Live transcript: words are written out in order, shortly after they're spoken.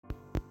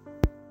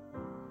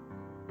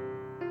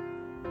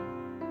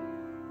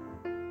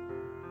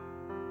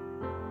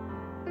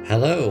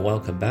Hello and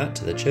welcome back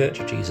to the Church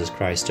of Jesus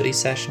Christ study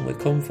session with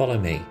Come Follow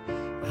Me.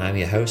 I'm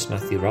your host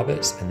Matthew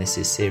Roberts and this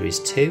is Series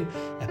 2,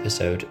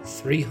 Episode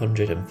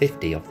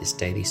 350 of this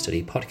daily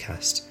study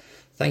podcast.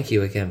 Thank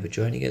you again for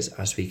joining us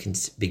as we can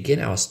begin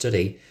our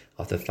study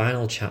of the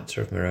final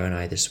chapter of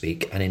Moroni this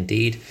week, and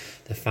indeed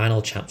the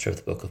final chapter of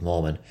the Book of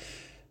Mormon.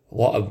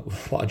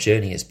 What a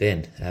journey it's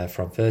been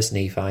from 1st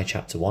Nephi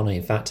chapter 1, and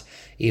in fact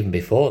even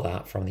before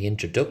that, from the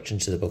introduction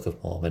to the Book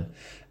of Mormon.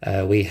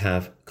 We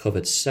have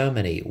covered so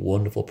many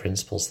wonderful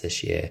principles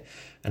this year,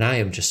 and I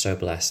am just so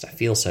blessed. I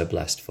feel so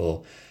blessed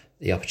for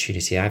the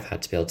opportunity I've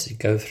had to be able to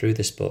go through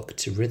this book,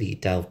 to really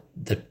delve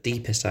the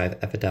deepest I've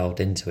ever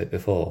delved into it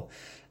before,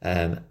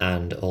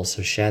 and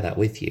also share that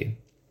with you.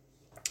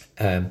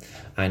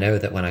 I know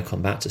that when I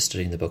come back to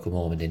studying the Book of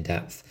Mormon in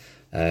depth,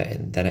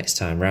 in the next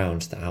time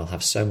round, that I'll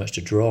have so much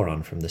to draw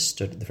on from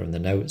the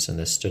notes and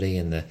the study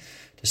and the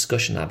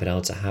discussion that I've been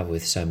able to have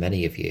with so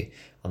many of you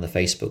on the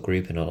Facebook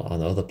group and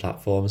on other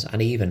platforms,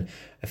 and even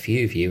a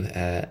few of you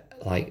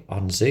like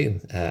on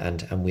Zoom,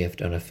 and we have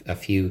done a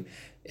few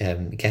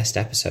guest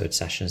episode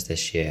sessions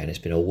this year, and it's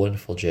been a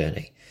wonderful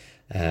journey.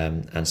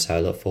 And so I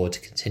look forward to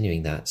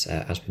continuing that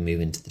as we move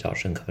into the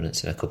Doctrine and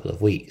Covenants in a couple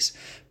of weeks.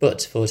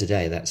 But for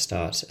today, let's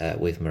start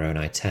with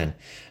Moroni 10.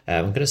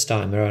 I'm going to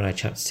start in Moroni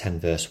chapter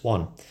 10, verse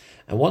 1.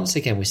 And once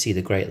again, we see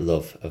the great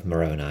love of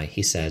Moroni.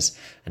 He says,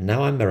 "And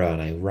now I,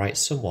 Moroni, write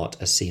somewhat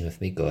as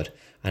seemeth me good,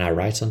 and I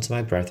write unto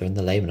my brethren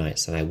the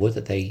Lamanites, and I would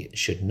that they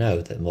should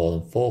know that more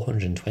than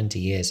 420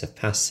 years have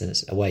passed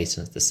since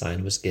the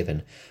sign was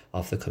given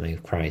of the coming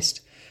of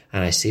Christ.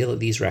 And I seal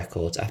these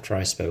records after I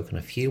have spoken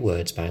a few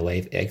words by way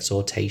of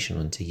exhortation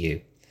unto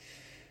you."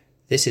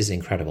 This is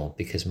incredible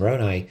because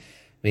Moroni,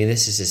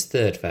 this is his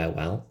third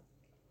farewell,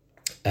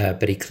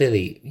 but he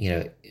clearly,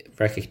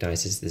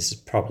 recognizes this is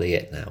probably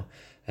it now,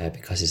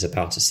 because he's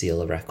about to seal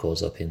the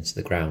records up into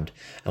the ground.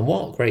 And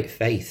what great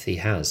faith he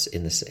has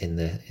in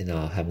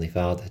our Heavenly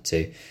Father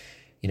to,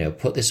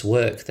 put this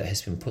work that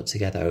has been put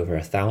together over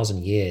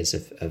 1,000 years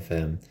of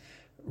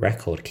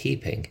record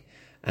keeping.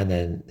 And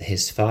then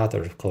his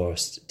father, of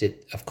course,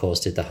 did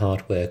the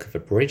hard work of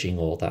abridging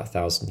all that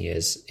 1,000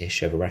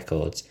 years-ish of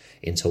records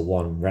into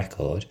one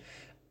record.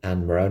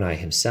 And Moroni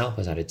himself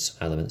has added some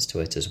elements to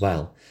it as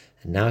well.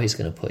 And now he's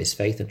going to put his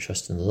faith and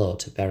trust in the Lord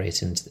to bury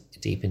it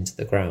deep into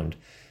the ground,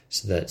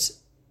 so that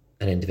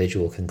an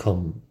individual can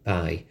come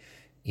by,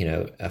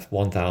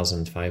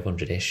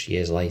 1,500-ish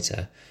years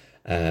later,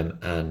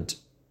 and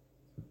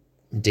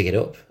dig it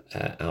up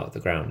out of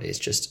the ground. It's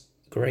just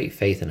great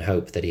faith and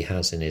hope that he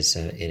has in his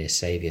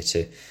Saviour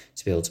to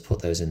be able to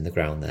put those in the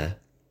ground there.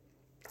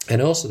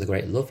 And also the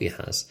great love he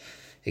has.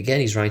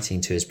 Again, he's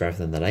writing to his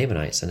brethren the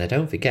Lamanites, and I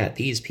don't forget,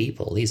 these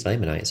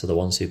Lamanites, are the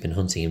ones who've been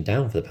hunting him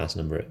down for the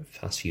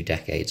past few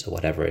decades or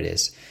whatever it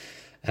is.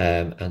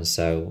 And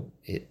so,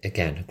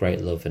 again,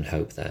 great love and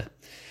hope there.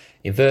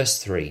 In verse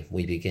 3,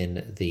 we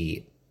begin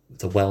the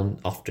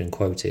often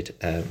quoted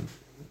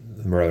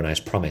Moroni's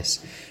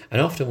promise.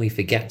 And often we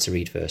forget to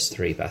read verse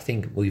 3, but I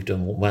think we've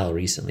done well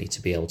recently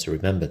to be able to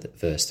remember that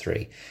verse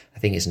 3. I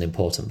think it's an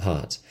important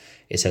part.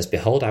 It says,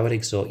 "Behold, I would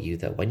exhort you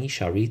that when ye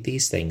shall read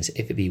these things,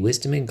 if it be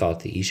wisdom in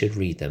God that ye should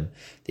read them,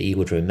 that ye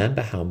would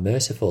remember how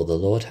merciful the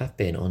Lord hath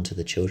been unto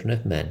the children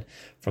of men,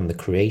 from the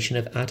creation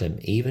of Adam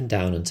even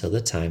down until the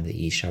time that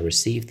ye shall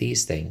receive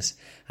these things,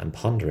 and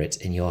ponder it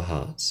in your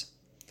hearts."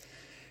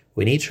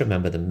 We need to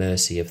remember the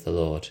mercy of the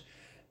Lord.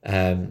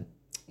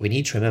 We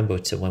need to remember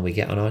when we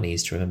get on our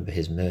knees to remember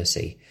his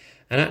mercy.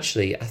 And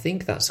actually, I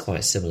think that's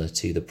quite similar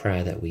to the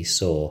prayer that we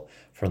saw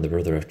from the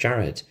brother of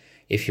Jared.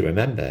 If you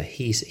remember,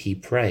 he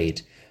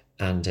prayed,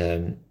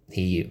 and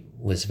he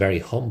was very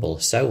humble,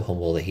 so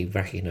humble that he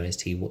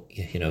recognized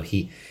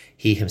he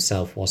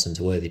himself wasn't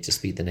worthy to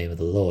speak the name of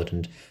the Lord,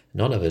 and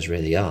none of us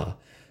really are.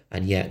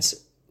 And yet,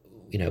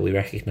 we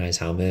recognize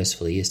how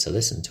merciful he is to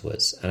listen to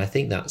us. And I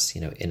think that's,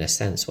 in a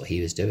sense, what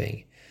he was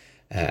doing.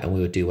 And we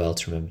would do well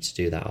to remember to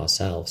do that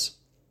ourselves.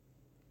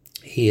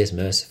 He is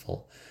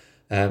merciful.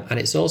 And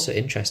it's also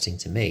interesting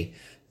to me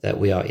that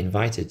we are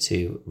invited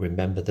to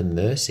remember the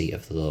mercy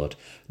of the Lord,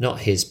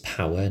 not his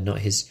power, not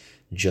his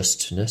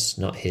justness,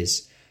 not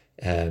his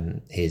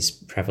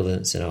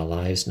prevalence in our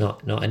lives,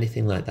 not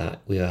anything like that.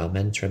 We are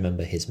meant to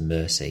remember his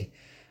mercy.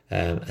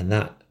 And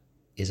that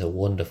is a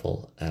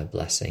wonderful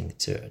blessing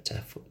to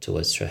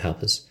us, to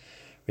help us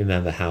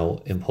remember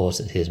how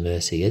important his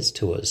mercy is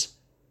to us.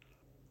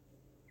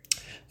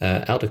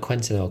 Elder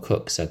Quentin L.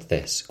 Cook said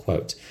this,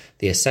 quote,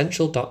 "The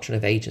essential doctrine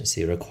of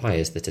agency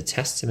requires that a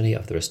testimony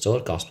of the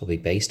restored gospel be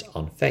based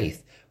on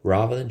faith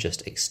rather than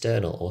just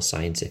external or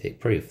scientific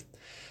proof.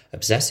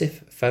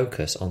 Obsessive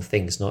focus on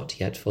things not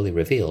yet fully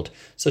revealed,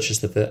 such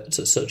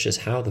as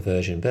how the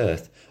virgin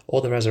birth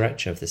or the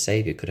resurrection of the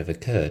Saviour could have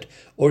occurred,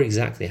 or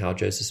exactly how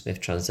Joseph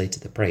Smith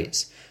translated the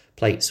plates,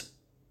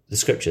 the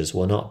scriptures,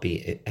 will not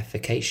be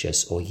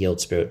efficacious or yield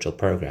spiritual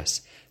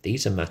progress.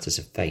 These are matters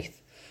of faith.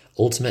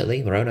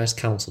 Ultimately, Moroni's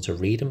counsel to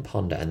read and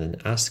ponder and then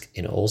ask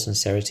in all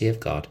sincerity of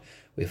God,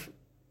 with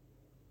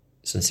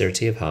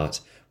sincerity of heart,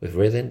 with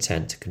real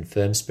intent to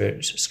confirm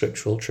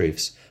scriptural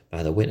truths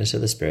by the witness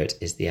of the Spirit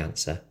is the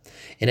answer.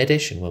 In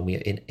addition, when we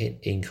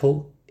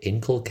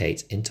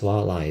inculcate into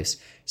our lives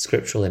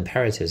scriptural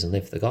imperatives and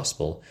live the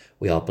gospel,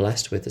 we are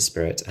blessed with the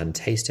Spirit and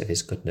taste of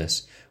his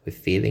goodness, with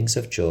feelings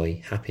of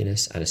joy,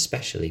 happiness, and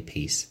especially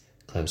peace."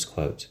 Close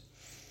quote.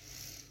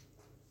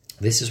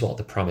 This is what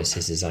the promise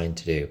is designed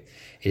to do.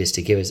 It is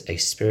to give us a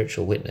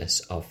spiritual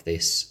witness of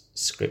this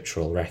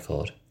scriptural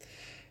record.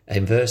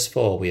 In verse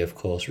 4, we of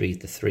course read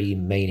the three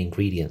main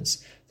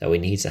ingredients that we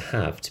need to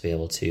have to be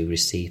able to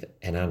receive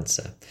an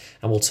answer.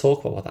 And we'll talk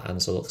about what that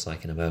answer looks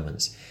like in a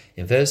moment.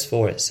 In verse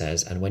 4 it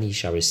says, "And when ye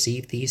shall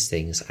receive these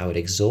things, I would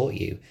exhort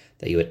you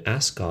that you would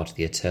ask God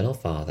the eternal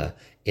Father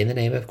in the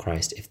name of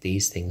Christ if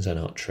these things are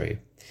not true.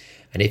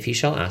 And if ye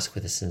shall ask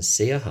with a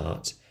sincere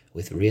heart,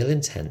 with real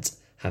intent,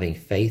 having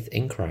faith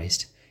in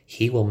Christ,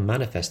 he will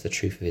manifest the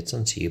truth of it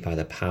unto you by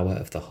the power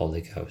of the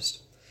Holy Ghost."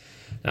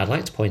 Now, I'd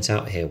like to point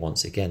out here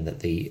once again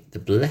that the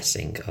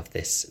blessing of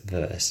this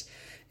verse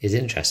is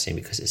interesting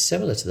because it's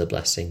similar to the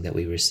blessing that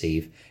we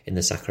receive in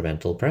the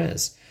sacramental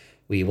prayers.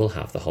 We will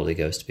have the Holy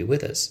Ghost be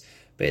with us.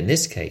 But in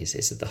this case,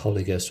 it's that the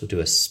Holy Ghost will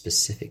do a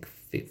specific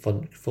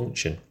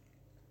function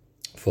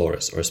for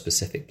us, or a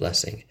specific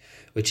blessing,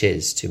 which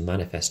is to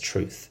manifest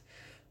truth.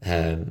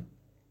 And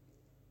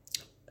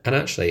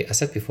actually, I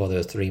said before there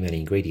are three main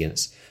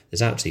ingredients.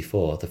 There's actually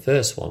four. The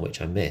first one, which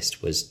I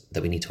missed, was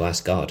that we need to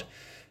ask God,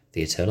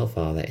 the eternal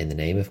Father, in the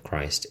name of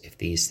Christ, if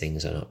these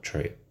things are not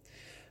true.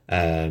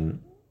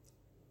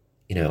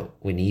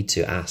 We need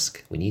to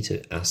ask. We need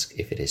to ask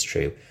if it is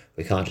true.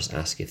 We can't just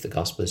ask if the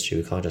gospel is true.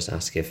 We can't just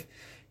ask if,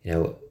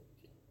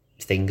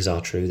 things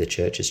are true, the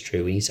church is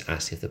true. We need to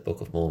ask if the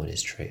Book of Mormon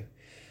is true.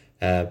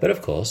 But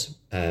of course,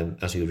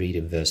 as we read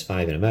in verse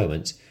 5 in a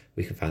moment,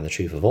 we can find the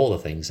truth of all the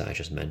things that I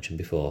just mentioned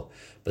before.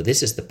 But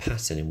this is the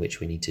pattern in which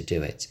we need to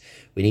do it.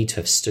 We need to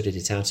have studied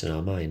it out in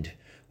our mind.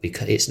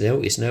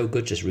 It's no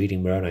good just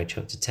reading Moroni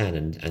chapter 10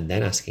 and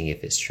then asking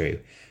if it's true.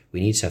 We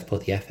need to have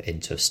put the effort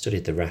in to have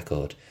studied the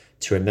record,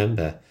 to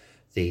remember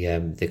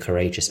the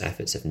courageous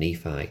efforts of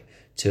Nephi,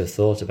 to have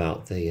thought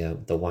about the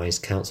wise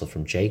counsel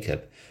from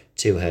Jacob,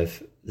 to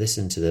have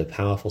listened to the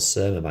powerful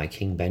sermon by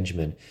King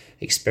Benjamin,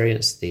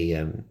 experienced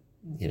the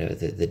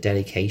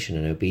dedication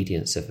and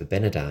obedience of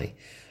Abinadi,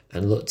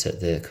 and looked at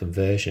the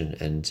conversion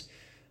and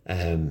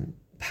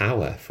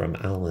power from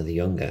Alma the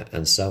Younger,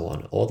 and so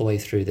on, all the way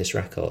through this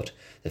record.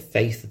 The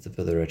faith of the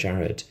brother of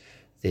Jared,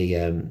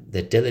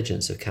 the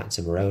diligence of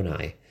Captain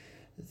Moroni,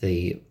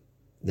 you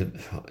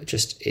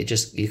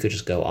could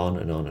just go on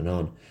and on and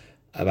on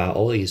about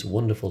all these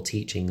wonderful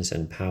teachings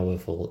and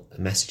powerful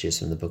messages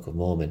from the Book of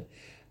Mormon,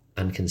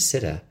 and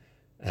consider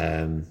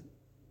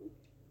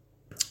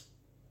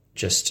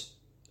just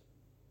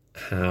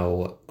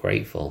how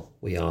grateful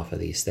we are for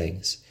these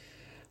things,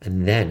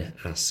 and then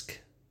ask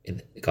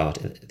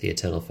God, the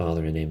eternal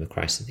Father, in the name of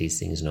Christ, that these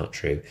things are not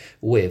true,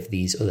 with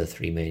these other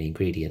three main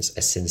ingredients: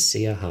 a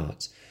sincere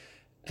heart.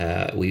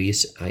 I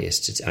used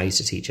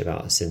to teach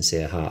about a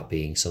sincere heart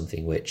being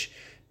something which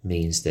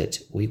means that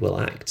we will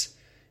act.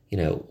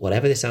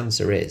 Whatever this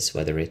answer is,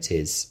 whether it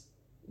is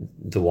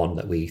the one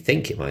that we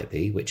think it might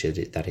be, which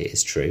is that it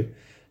is true,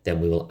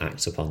 then we will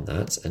act upon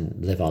that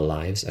and live our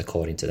lives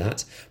according to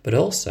that. But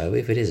also,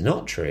 if it is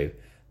not true,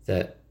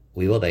 that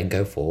we will then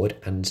go forward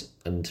and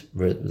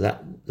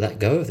let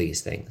go of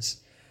these things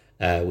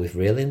with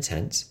real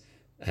intent,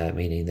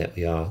 meaning that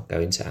we are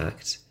going to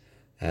act.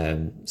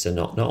 So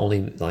not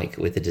only like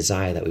with the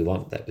desire that we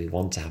want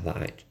to have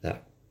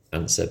that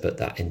answer, but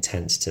that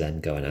intent to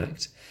then go and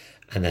act,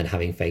 and then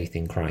having faith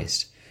in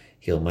Christ,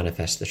 he'll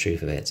manifest the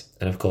truth of it.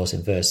 And of course,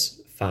 in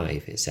verse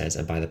 5 it says,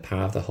 "And by the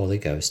power of the Holy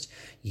Ghost,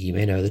 ye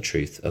may know the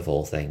truth of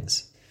all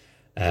things."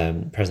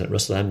 President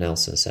Russell M.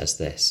 Nelson says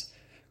this,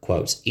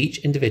 quote, "Each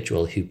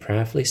individual who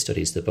prayerfully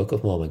studies the Book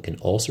of Mormon can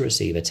also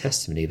receive a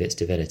testimony of its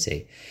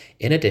divinity.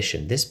 In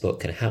addition, this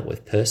book can help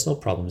with personal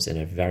problems in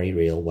a very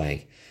real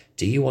way.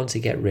 Do you want to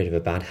get rid of a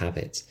bad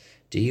habit?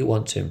 Do you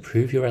want to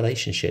improve your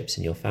relationships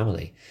in your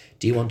family?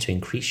 Do you want to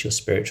increase your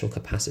spiritual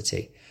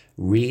capacity?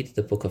 Read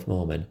the Book of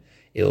Mormon.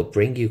 It will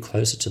bring you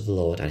closer to the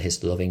Lord and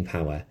his loving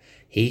power.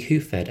 He who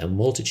fed a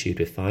multitude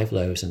with 5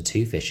 loaves and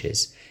 2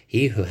 fishes,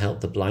 he who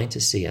helped the blind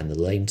to see and the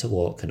lame to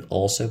walk, can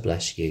also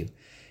bless you.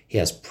 He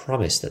has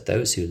promised that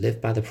those who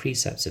live by the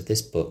precepts of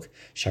this book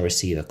shall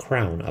receive a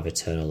crown of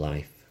eternal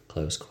life."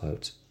 Close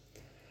quote.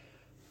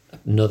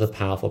 Another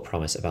powerful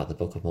promise about the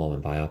Book of Mormon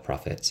by our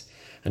prophet.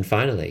 And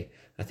finally,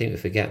 I think we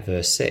forget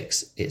verse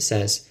 6. It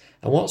says,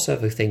 "And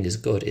whatsoever thing is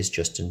good is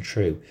just and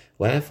true.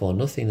 Wherefore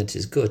nothing that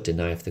is good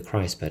denieth the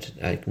Christ, but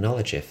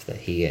acknowledgeth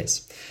that he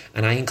is."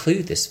 And I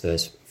include this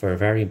verse for a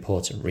very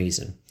important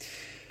reason.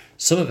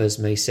 Some of us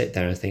may sit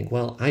there and think,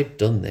 well, I've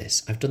done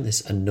this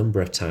a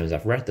number of times.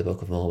 I've read the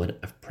Book of Mormon,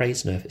 I've prayed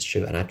to know if it's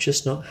true, and I've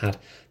just not had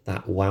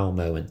that wow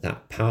moment,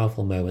 that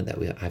powerful moment that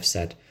I've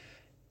said,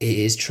 it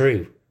is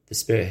true. The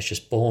Spirit has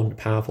just borne a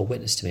powerful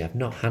witness to me. I've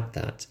not had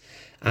that.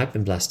 I've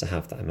been blessed to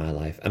have that in my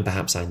life, and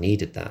perhaps I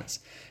needed that.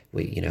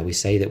 We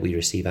say that we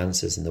receive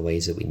answers in the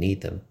ways that we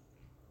need them.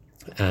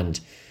 And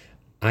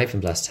I've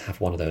been blessed to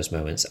have one of those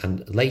moments,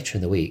 and later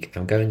in the week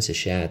I'm going to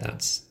share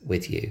that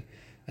with you,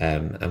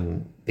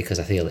 and because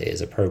I feel it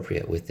is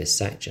appropriate with this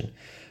section.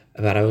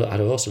 But I'd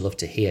also love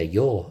to hear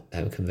your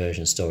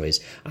conversion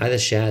stories. Either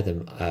share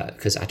them,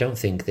 because I don't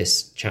think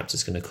this chapter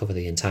is going to cover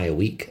the entire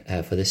week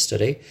for this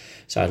study.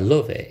 So I'd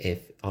love it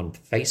if on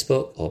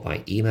Facebook or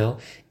by email.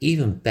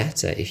 Even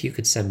better, if you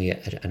could send me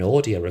an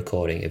audio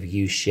recording of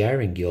you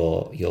sharing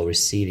your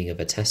receiving of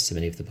a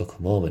testimony of the Book of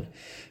Mormon,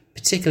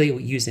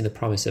 particularly using the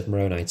promise of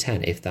Moroni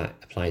 10, if that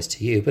applies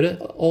to you, but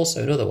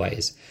also in other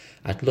ways.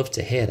 I'd love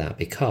to hear that,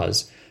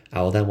 because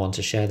I will then want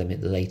to share them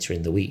later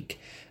in the week.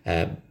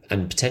 And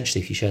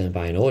potentially if you share them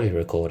by an audio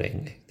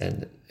recording,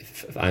 then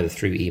either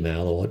through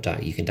email or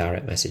you can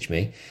direct message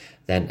me,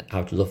 then I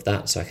would love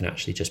that, so I can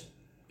actually just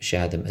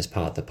share them as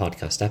part of the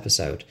podcast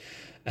episode.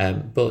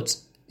 But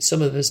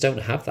some of us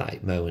don't have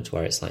that moment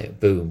where it's like,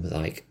 boom,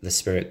 like the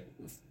Spirit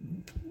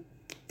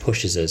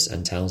pushes us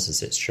and tells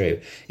us it's true.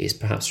 It's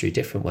perhaps through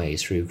different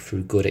ways, through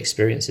good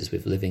experiences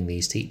with living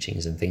these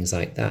teachings and things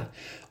like that,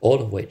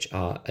 all of which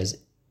are as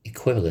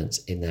equivalent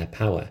in their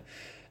power.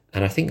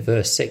 And I think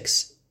verse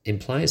 6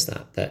 implies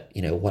that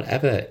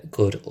whatever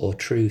good or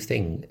true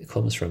thing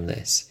comes from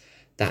this,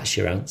 that's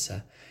your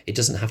answer. It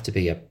doesn't have to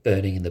be a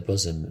burning in the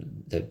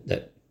bosom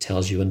that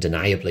tells you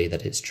undeniably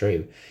that it's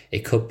true. It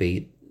could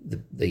be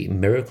the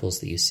miracles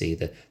that you see,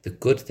 the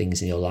good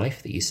things in your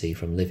life that you see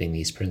from living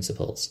these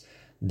principles.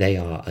 They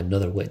are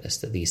another witness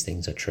that these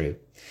things are true.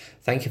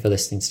 Thank you for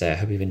listening today. I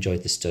hope you've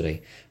enjoyed this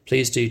study.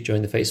 Please do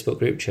join the Facebook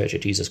group, Church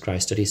of Jesus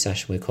Christ Study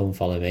Session with Come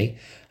Follow Me.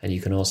 And you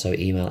can also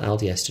email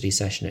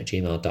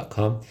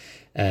ldsstudysession@gmail.com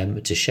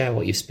to share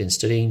what you've been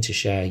studying, to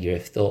share your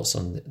thoughts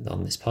on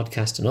this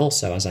podcast. And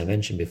also, as I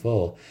mentioned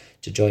before,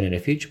 to join in a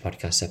future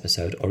podcast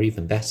episode, or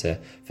even better,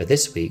 for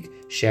this week,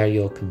 share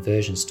your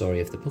conversion story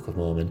of the Book of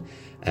Mormon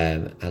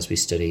as we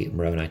study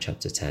Moroni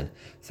chapter 10.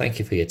 Thank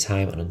you for your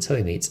time, and until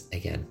we meet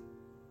again.